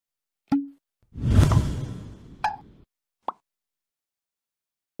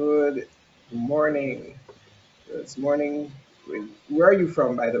Good morning. It's morning. Where are you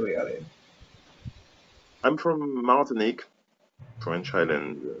from, by the way, Alain? I'm from Martinique, French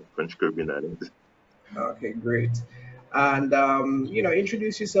island, French Caribbean island. Okay, great. And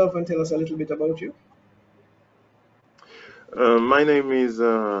introduce yourself and tell us a little bit about you. My name is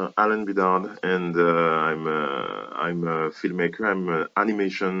Alain Bidard, and I'm a filmmaker. I'm an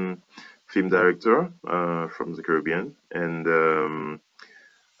animation film director from the Caribbean, and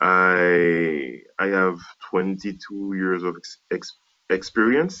I have 22 years of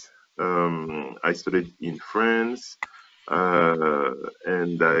experience. I studied in France, uh,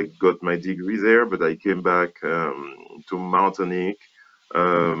 and I got my degree there, but I came back to Martinique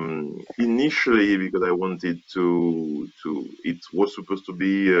initially because I wanted to. It was supposed to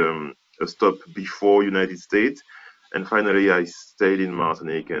be a stop before United States, and finally I stayed in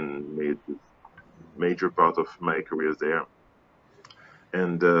Martinique and made the major part of my career there,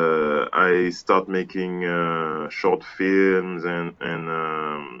 and I start making short films and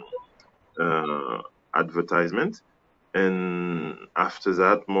advertisement. And after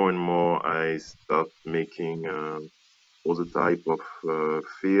that, more and more, I start making other type of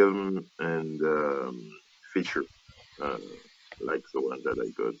film and feature, uh, like the one that I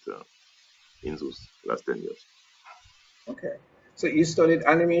got in those last 10 years. Okay. So you studied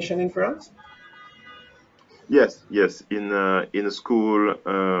animation in France? Yes, yes, in a school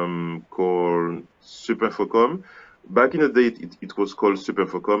called Superfocom. Back in the day, it was called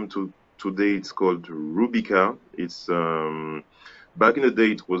Superfocom. Today, it's called Rubica. It's back in the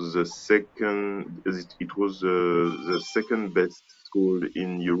day, it was it was the second best school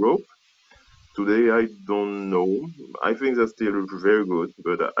in Europe. Today, I don't know. I think they're still very good,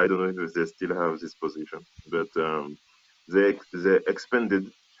 but I don't know if they still have this position. But they expanded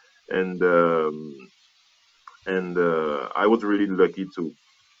and. I was really lucky to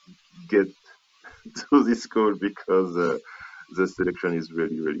get to this school because the selection is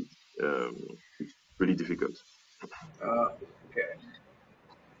um, it's really difficult. Okay.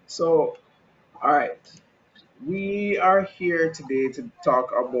 So, all right. We are here today to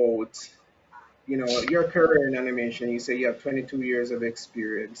talk about, your career in animation. You say you have 22 years of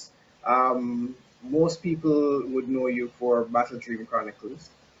experience. Most people would know you for Battle Dream Chronicles.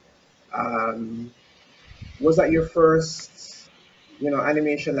 Um, was that your first,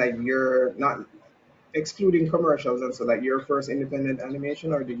 animation, like you're not excluding commercials and so, like your first independent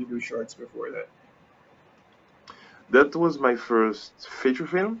animation, or did you do shorts before that? That was my first feature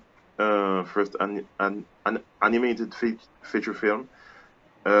film, first animated feature film.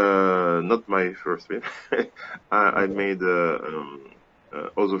 Not my first film. I made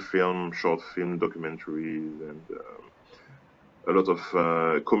other film, short film, documentaries, and a lot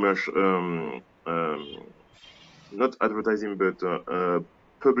of commercial, not advertising, but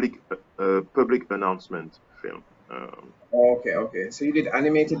public public announcement film. Okay, okay. So you did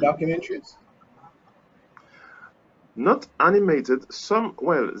animated documentaries? Not animated.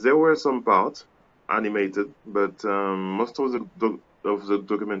 There were some parts animated, but most of the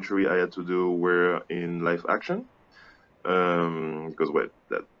documentary I had to do were in live action. Because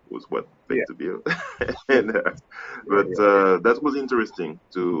that was what Yeah, paid the bill. and, yeah, but yeah, yeah. that was interesting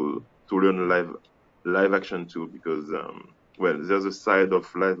to learn live action too, because there's a side of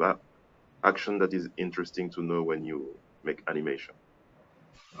action that is interesting to know when you make animation.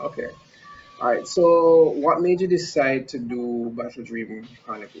 Okay. All right. So what made you decide to do Battle Dream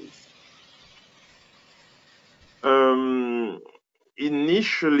Chronicles? Um,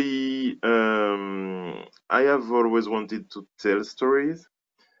 Initially, I have always wanted to tell stories,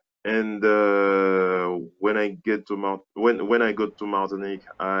 and when I got to Martinique,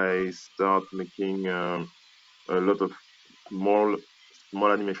 I start making a lot of small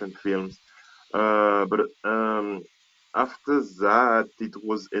small animation films. But after that, it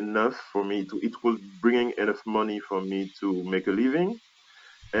was enough for me to. It was bringing enough money for me to make a living,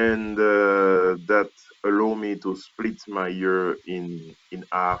 and that allowed me to split my year in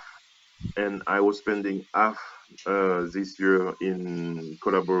half. And I was spending half this year in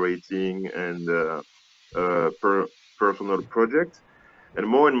collaborating and personal projects, and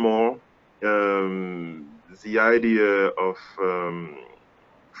more. The idea of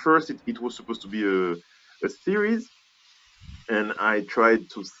first it was supposed to be a series, and I tried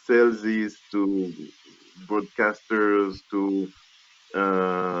to sell this to broadcasters, to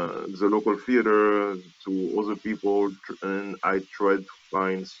the local theater, to other people, and I tried to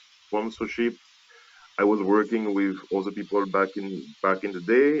find sponsorship. I was working with other people back in the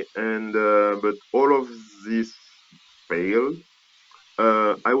day, and but all of this failed.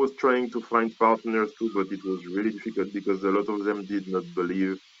 I was trying to find partners too, but it was really difficult because a lot of them did not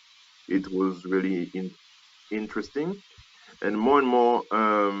believe. It was really interesting, and more,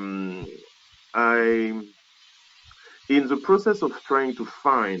 I in the process of trying to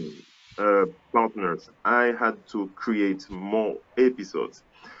find uh, partners, I had to create more episodes.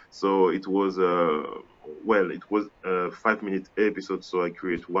 So it was it was a 5 minute episode. So I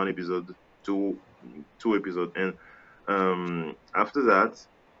create one episode, two two episodes, and after that,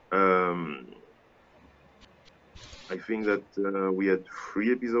 um, I think that we had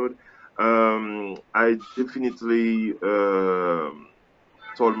three episodes. I definitely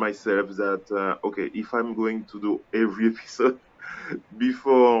told myself that okay, if I'm going to do every episode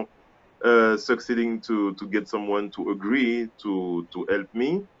before succeeding to get someone to agree to help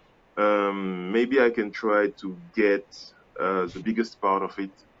me, maybe I can try to get the biggest part of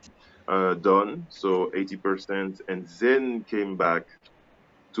it done, so 80%, and then came back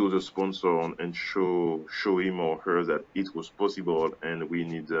to the sponsor and show him or her that it was possible and we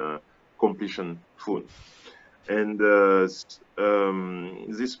need completion soon. And this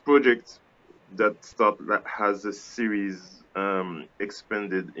project that has a series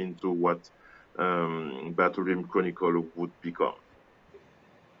expanded into what Battle Dream Chronicle would become.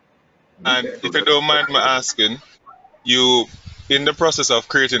 And Okay. if you don't mind me asking, you in the process of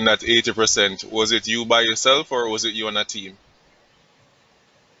creating that 80%, was it you by yourself or was it you on a team?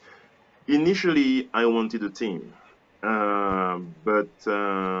 Initially, I wanted a team, but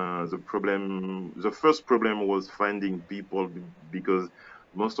the first problem was finding people because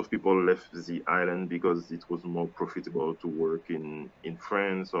most of people left the island because it was more profitable to work in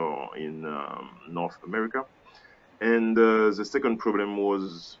France or in North America. And the second problem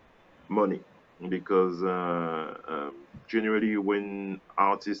was money, because generally when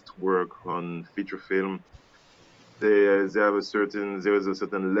artists work on feature film, they have a certain there is a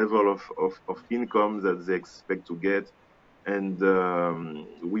certain level of income that they expect to get, and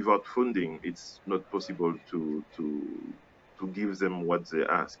without funding, it's not possible to give them what they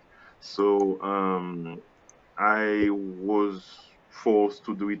ask. So I was forced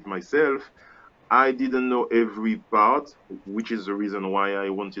to do it myself. I didn't know every part, which is the reason why I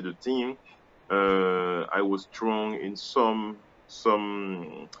wanted a team. I was strong in some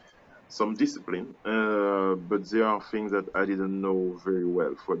discipline, but there are things that I didn't know very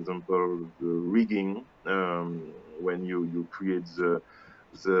well. For example, the rigging, when you create the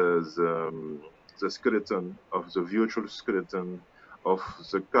the skeleton of the virtual skeleton of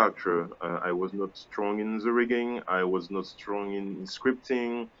the character. I was not strong in the rigging. I was not strong in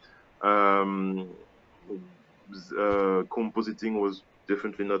scripting. Um, Compositing was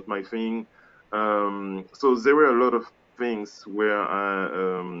definitely not my thing. So there were a lot of things where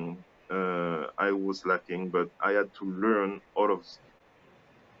I was lacking, but I had to learn all of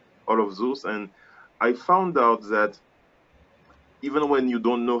those, and I found out that even when you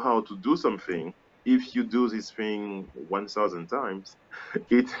don't know how to do something, if you do this thing 1,000 times,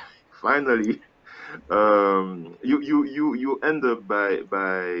 it finally you end up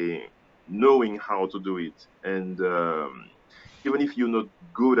by knowing how to do it, and even if you're not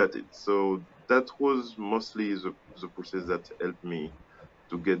good at it. So that was mostly the process that helped me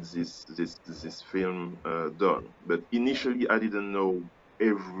to get this film done. But initially, I didn't know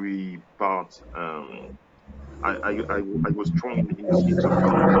every part. I was strong in some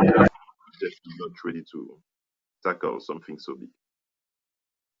part, but just not ready to tackle something so big.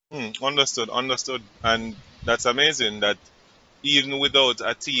 Understood, understood. And that's amazing that even without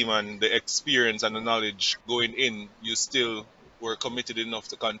a team and the experience and the knowledge going in, you still were committed enough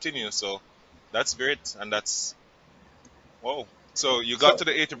to continue. So that's great. And that's, wow. So you got So, to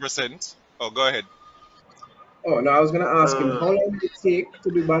the 80%. Oh, go ahead. oh, now I was gonna ask him Uh, how long did it take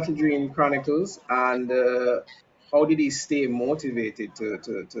to do Battle Dream Chronicles, and how did he stay motivated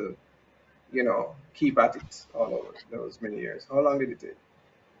to keep at it all over those many years? How long did it take?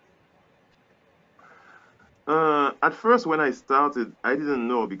 at first, when I started, I didn't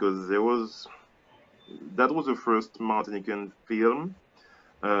know because that was the first Martinican film,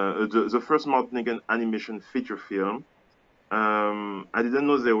 the first Martinican animation feature film. I didn't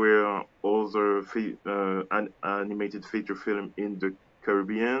know there were other animated feature film in the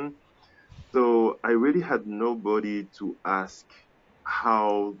Caribbean. So I really had nobody to ask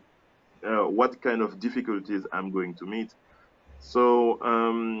how what kind of difficulties I'm going to meet. So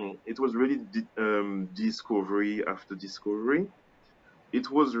it was really discovery after discovery. It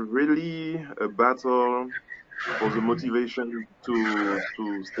was really a battle for the motivation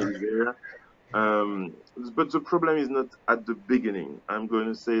to stay there. Um, but the problem is not at the beginning. I'm going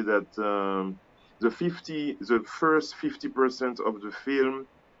to say that the first 50% of the film,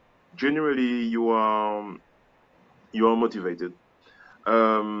 generally you are motivated.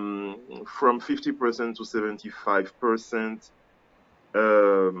 From 50% to 75%.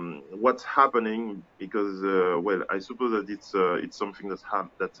 What's happening? Because well, I suppose that it's something that's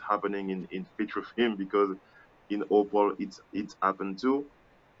happening in feature film, because in Opal it's happened too.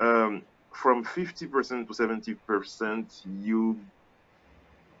 Um, from 50% to 70%, you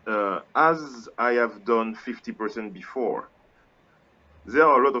as I have done 50% before, there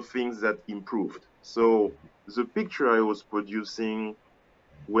are a lot of things that improved. So the picture I was producing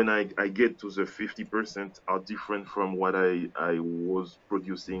when I get to the 50% are different from what I was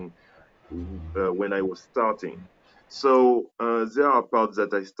producing when I was starting. So there are parts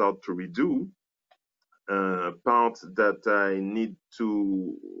that I start to redo, parts that I need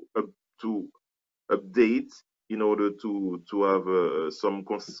to update in order to have some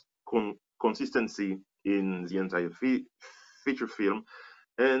consistency in the entire feature film.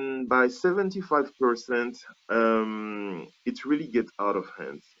 And by 75%, it really gets out of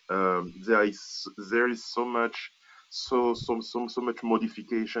hand. There is so much so much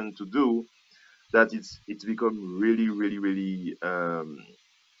modification to do that it's become really really really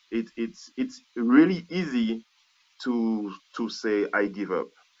it's really easy to say I give up.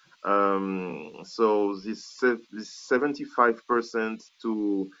 So this 75%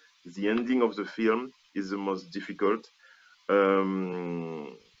 to the ending of the film is the most difficult.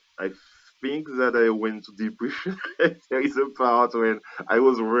 I think that I went to depression. There is a part when I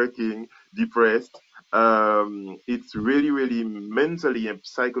was working depressed. It's really, really mentally and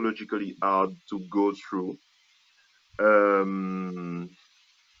psychologically hard to go through. Um,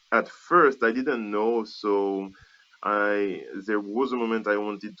 at first, I didn't know, so there was a moment I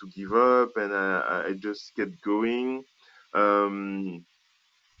wanted to give up, and I just kept going. Um,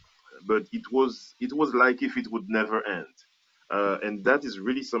 but it was like if it would never end, and that is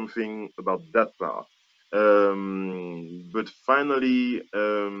really something about that part. But finally,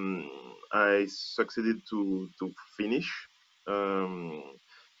 I succeeded to finish. Um,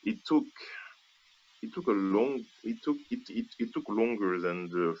 it took it took a long it took longer than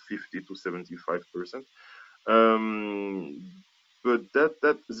the 50 to 75%. But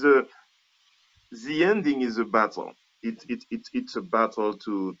the ending is a battle. It's a battle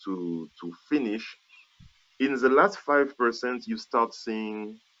to finish. In the last 5%, you start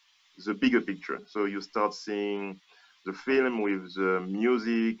seeing the bigger picture. So you start seeing the film with the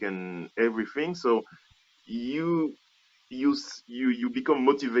music and everything. So you you become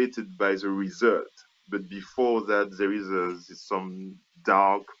motivated by the result. But before that, there is some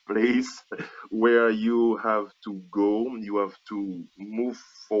dark place where you have to go. You have to move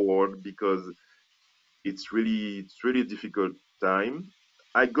forward, because it's really a difficult time.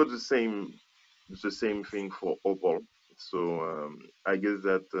 I got the same thing for Opal. So I guess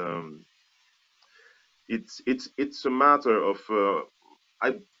that it's a matter of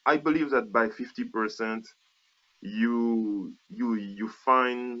I believe that by 50%, you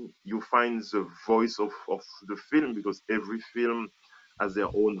find the voice of the film, because every film has their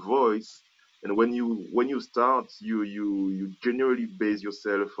own voice. And when you start, you generally base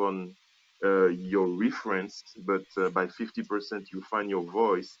yourself on your reference, but by 50% you find your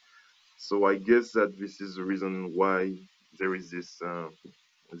voice. So I guess that this is the reason why there is this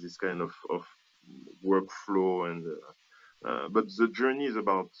kind of workflow, and but the journey is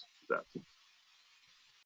about that.